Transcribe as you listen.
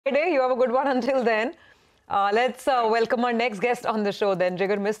Friday. You have a good one until then. Let's welcome our next guest on the show then.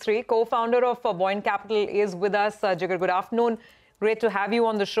 Jigar Mistry, co-founder of Buoyant Capital, is with us. Jigar, good afternoon. Great to have you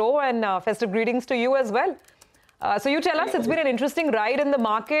on the show, and festive greetings to you as well. So you tell us, it's been an interesting ride in the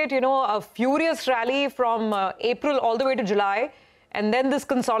market, a furious rally from April all the way to July, and then this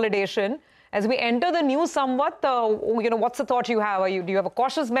consolidation. As we enter the news somewhat, what's the thought you have? Do you have a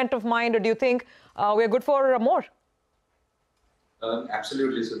cautious bent of mind, or do you think we're good for more?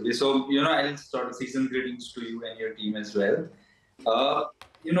 Absolutely, Surbhi. So, I'll start season greetings to you and your team as well.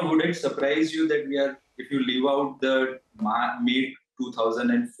 Would it surprise you that if you leave out the May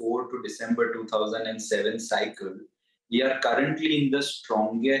 2004 to December 2007 cycle, we are currently in the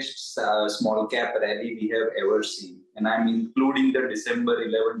strongest small cap rally we have ever seen. And I'm including the December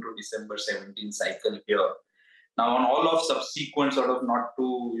 11 to December 17 cycle here. Now, on all of subsequent, sort of not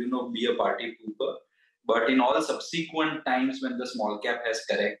to, be a party pooper, but in all subsequent times when the small cap has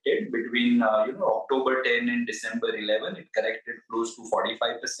corrected between October 10 and December 11, it corrected close to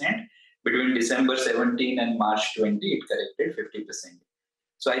 45%. Between December 17 and March 20, it corrected 50%.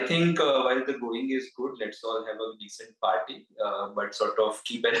 So I think while the going is good, let's all have a decent party, but sort of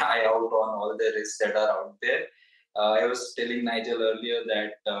keep an eye out on all the risks that are out there. I was telling Nigel earlier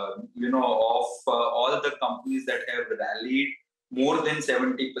that, of all the companies that have rallied more than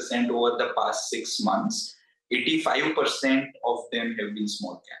 70% over the past 6 months, 85% of them have been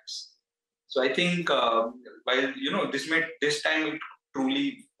small caps. So I think while, this time it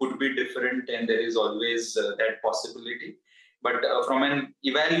truly could be different and there is always that possibility. But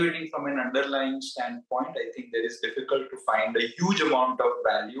evaluating from an underlying standpoint, I think there is difficult to find a huge amount of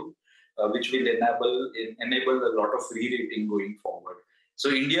value which will enable a lot of re-rating going forward. So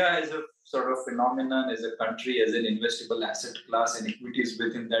India as a sort of phenomenon, as a country, as an investable asset class, and equities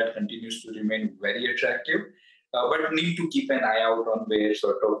within that continues to remain very attractive, but need to keep an eye out on where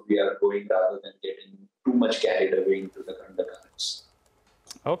sort of we are going rather than getting too much carried away into the undercurrents.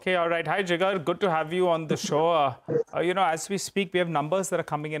 Okay, all right. Hi, Jigar. Good to have you on the show. As we speak, we have numbers that are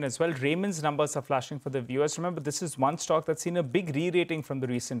coming in as well. Raymond's numbers are flashing for the viewers. Remember, this is one stock that's seen a big re-rating from the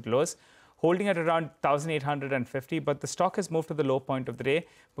recent lows, holding at around 1,850, but the stock has moved to the low point of the day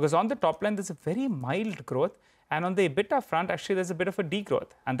because on the top line, there's a very mild growth. And on the EBITDA front, actually, there's a bit of a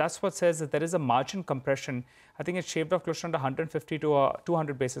degrowth. And that's what says that there is a margin compression. I think it's shaved off close to 150 to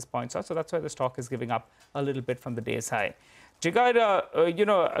 200 basis points. So that's why the stock is giving up a little bit from the day's high.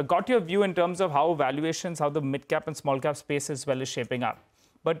 Jigar, got your view in terms of how valuations, how the mid-cap and small-cap space as well is shaping up.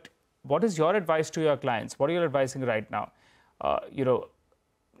 But what is your advice to your clients? What are you advising right now?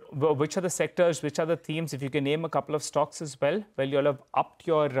 Which are the sectors, which are the themes? If you can name a couple of stocks as well, you'll have upped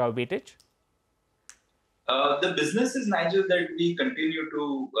your weightage. The businesses, Nigel, that we continue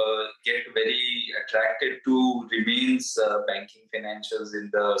to get very attracted to remains banking financials in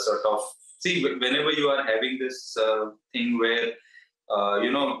the sort of, whenever you are having this thing where,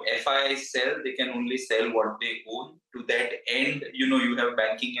 FIs sell, they can only sell what they own. To that end, you have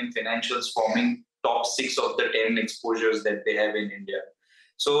banking and financials forming top 6 of the 10 exposures that they have in India.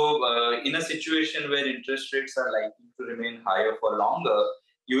 So in a situation where interest rates are likely to remain higher for longer,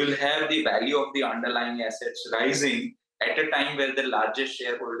 you will have the value of the underlying assets rising at a time where the largest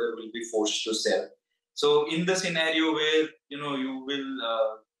shareholder will be forced to sell. So in the scenario where, you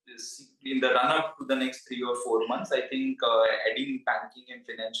will, in the run-up to the next 3 or 4 months, I think adding banking and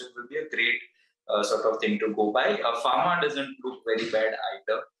financial will be a great sort of thing to go by. Pharma doesn't look very bad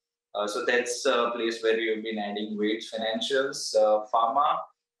either. So that's a place where we have been adding weights, financials, pharma.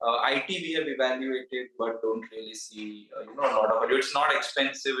 IT we have evaluated, but don't really see a lot of value. It's not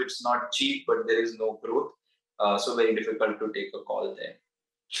expensive, it's not cheap, but there is no growth. So very difficult to take a call there.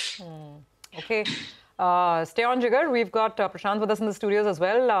 Okay. Stay on, Jigar. We've got Prashant with us in the studios as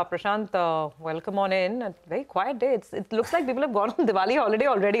well. Prashant, welcome on in. A very quiet day. It looks like people have gone on Diwali holiday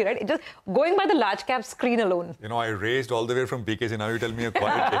already, right? Just going by the large cap screen alone. I raced all the way from PKC. Now you tell me a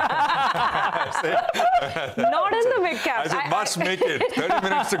quiet day. Not in the mid cap. I said, must make it. 30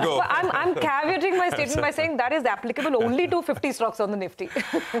 minutes to go. Well, I'm caveating my statement by saying that is applicable only to 50 stocks on the Nifty.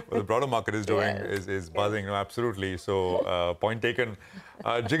 Well, the broader market is doing is buzzing. No, absolutely. So point taken.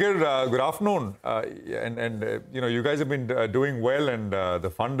 Jigar, good afternoon. You guys have been doing well, and the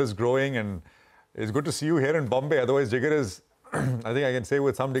fund is growing, and it's good to see you here in Bombay. Otherwise, Jigar is, I think I can say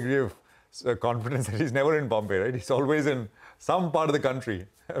with some degree of confidence that he's never in Bombay, right? He's always in some part of the country,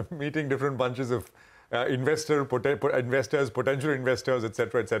 meeting different bunches of investors, potential investors,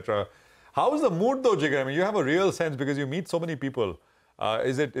 etc., etc. How is the mood, though, Jigar? I mean, you have a real sense because you meet so many people.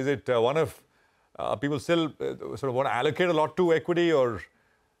 Is it one of people still sort of want to allocate a lot to equity, or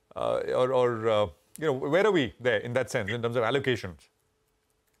where are we there in that sense in terms of allocations?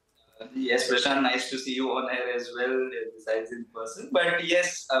 Yes, Prashant, nice to see you on air as well, besides in person. But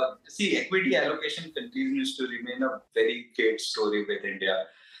yes, see, equity allocation continues to remain a very great story with India.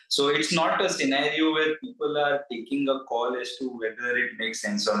 So it's not a scenario where people are taking a call as to whether it makes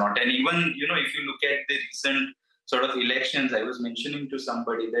sense or not. And even, if you look at the recent sort of elections, I was mentioning to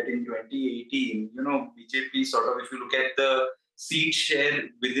somebody that in 2018, BJP sort of, if you look at the seat share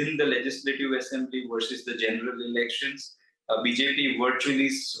within the Legislative Assembly versus the general elections, BJP virtually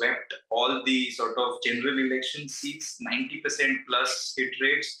swept all the sort of general election seats, 90% plus hit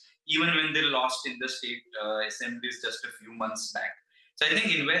rates, even when they lost in the state assemblies just a few months back. So I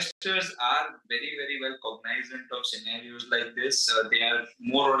think investors are very, very well cognizant of scenarios like this. They are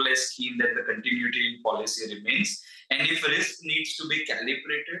more or less keen that the continuity in policy remains. And if risk needs to be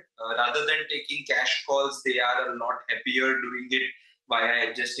calibrated, rather than taking cash calls, they are a lot happier doing it via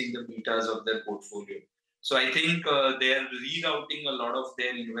adjusting the betas of their portfolio. So I think they are rerouting a lot of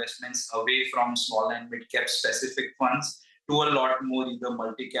their investments away from small and mid-cap specific funds to a lot more either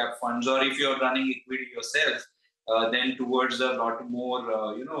multi-cap funds, or if you're running equity yourself, then towards a lot more,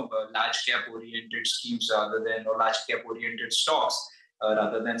 large-cap oriented schemes or large-cap oriented stocks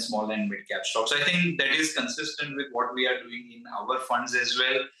rather than small and mid-cap stocks. So I think that is consistent with what we are doing in our funds as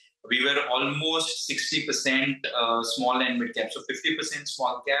well. We were almost 60% small and mid-cap. So 50%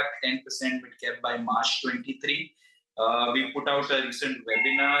 small cap, 10% mid-cap by March 23. We put out a recent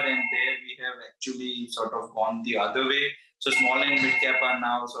webinar, and there we have actually sort of gone the other way. So small and mid-cap are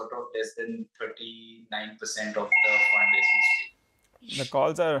now sort of less than 39% of the fund as we speak.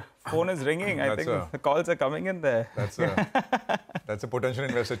 The phone is ringing. I think the calls are coming in there. That's a potential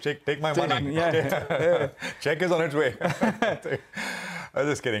investor. Take my money. Yeah. Check is on its way. I'm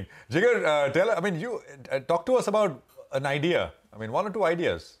just kidding. Jigar, you talk to us about an idea. One or two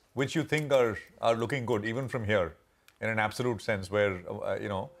ideas which you think are looking good even from here, in an absolute sense, where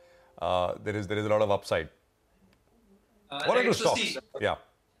there is a lot of upside. One or two stocks.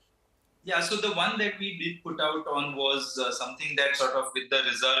 Yeah, so the one that we did put out on was something that sort of with the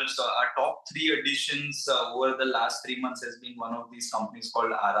results, our top 3 additions over the last 3 months has been one of these companies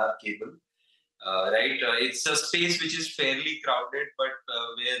called RR Cable. It's a space which is fairly crowded, but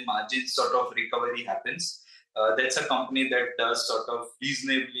where margins sort of recovery happens. That's a company that does sort of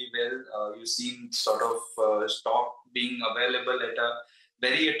reasonably well. You've seen sort of stock being available at a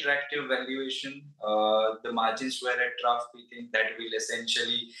very attractive valuation. The margins were at trough. We think that will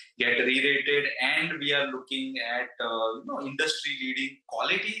essentially get re-rated, and we are looking at industry-leading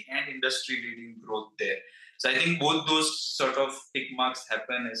quality and industry-leading growth there. So I think both those sort of tick marks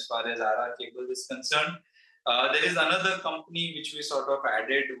happen as far as RR Cable is concerned. There is another company which we sort of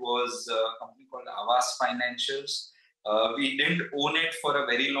added, was a company called Aavas Financials. We didn't own it for a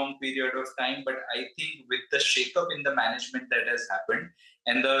very long period of time, but I think with the shakeup in the management that has happened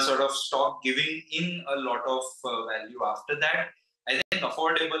and the sort of stock giving in a lot of value after that, I think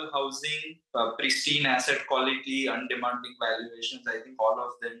affordable housing, pristine asset quality, undemanding valuations, I think all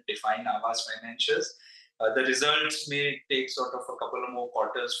of them define Aavas Financials. The results may take sort of a couple of more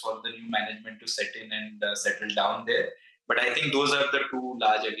quarters for the new management to set in and settle down there. But I think those are the 2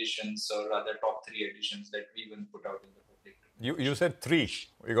 large additions, or rather top 3 additions that we even put out in the public. You said 3.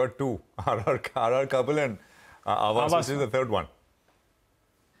 We got 2. RR Cable and Aavas. Which is the third one?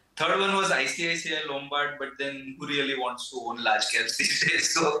 Third one was ICICI Lombard, but then who really wants to own large caps these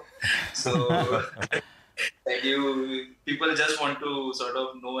days? So people just want to sort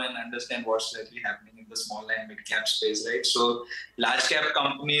of know and understand what's really happening in the small and mid cap space, right? So large cap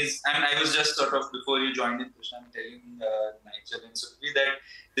companies, and I was just sort of, before you joined in, Prashant, telling Nigel and Sukhvi that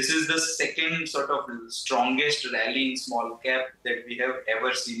this is the second sort of strongest rally in small cap that we have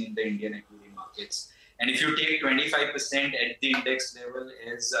ever seen in the Indian equity markets. And if you take 25% at the index level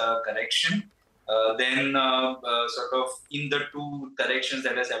as a correction, then sort of in the 2 corrections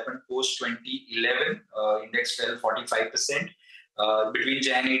that has happened post 2011, index fell 45%. Between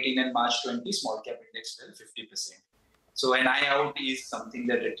Jan 18 and March 20, small cap index fell 50%. So an eye out is something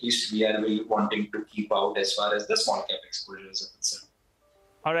that at least we are really wanting to keep out as far as the small cap exposures are concerned.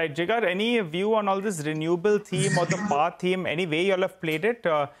 All right, Jigar, any view on all this renewable theme or the power theme? Any way you all have played it?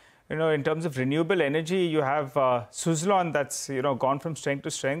 In terms of renewable energy, you have Suzlon that's, gone from strength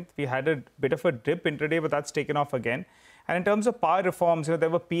to strength. We had a bit of a dip intraday, but that's taken off again. And in terms of power reforms, there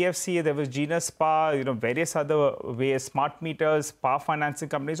were PFC, there was Genus Power, various other ways, smart meters, power financing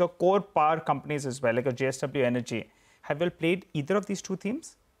companies, or core power companies as well, like a JSW Energy. Have you played either of these 2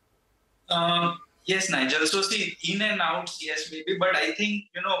 themes? Yes, Nigel. So see, in and outs, yes, maybe, but I think,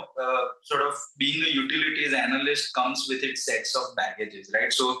 sort of being a utilities analyst comes with its sets of baggages,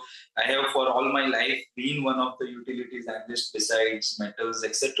 right? So I have for all my life been one of the utilities analysts besides metals,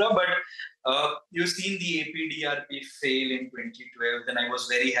 etc. But you've seen the APDRP fail in 2012. Then I was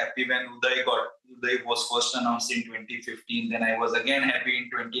very happy when Uday was first announced in 2015. Then I was again happy in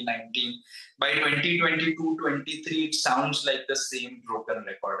 2019. By 2022-23, it sounds like the same broken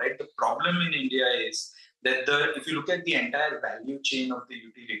record, right? The problem in India is that if you look at the entire value chain of the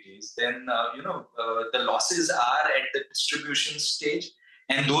utilities, then the losses are at the distribution stage,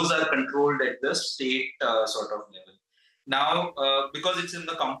 and those are controlled at the state sort of level. Now, because it's in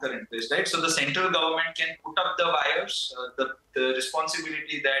the concurrent list, right? So the central government can put up the wires. The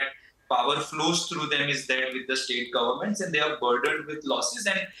responsibility that power flows through them is there with the state governments, and they are burdened with losses.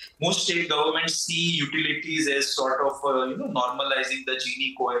 And most state governments see utilities as sort of normalizing the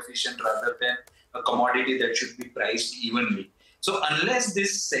Gini coefficient rather than a commodity that should be priced evenly. So unless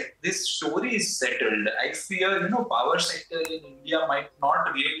this story is settled, I fear power sector in India might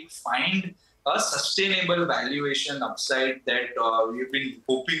not really find a sustainable valuation upside that we've been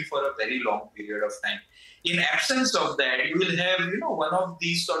hoping for a very long period of time. In absence of that, you will have, one of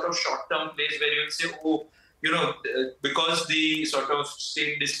these sort of short-term plays where you'll say, oh, because the sort of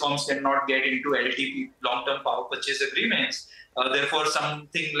state discoms cannot get into LTP, long-term power purchase agreements, therefore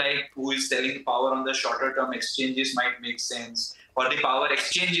something like who is selling power on the shorter-term exchanges might make sense, or the power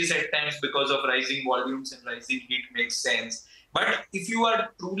exchanges at times because of rising volumes and rising heat makes sense. But if you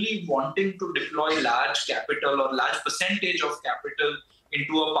are truly wanting to deploy large capital or large percentage of capital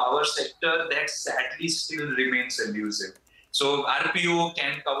into a power sector, that sadly still remains elusive. So RPO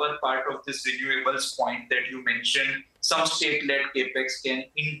can cover part of this renewables point that you mentioned. Some state-led capex can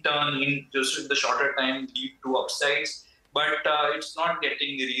in turn, in just in the shorter time, lead to upsides. But it's not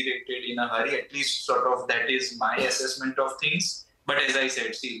getting re-rated in a hurry. At least sort of that is my assessment of things. But as I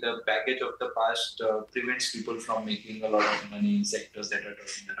said, see, the baggage of the past prevents people from making a lot of money in sectors that are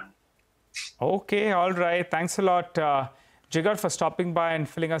turning around. Okay, all right. Thanks a lot, Jigar, for stopping by and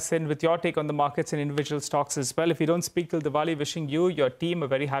filling us in with your take on the markets and individual stocks as well. If you don't speak till Diwali, wishing you, your team a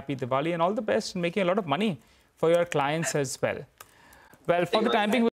very happy Diwali and all the best in making a lot of money for your clients as well. Well, for the time being,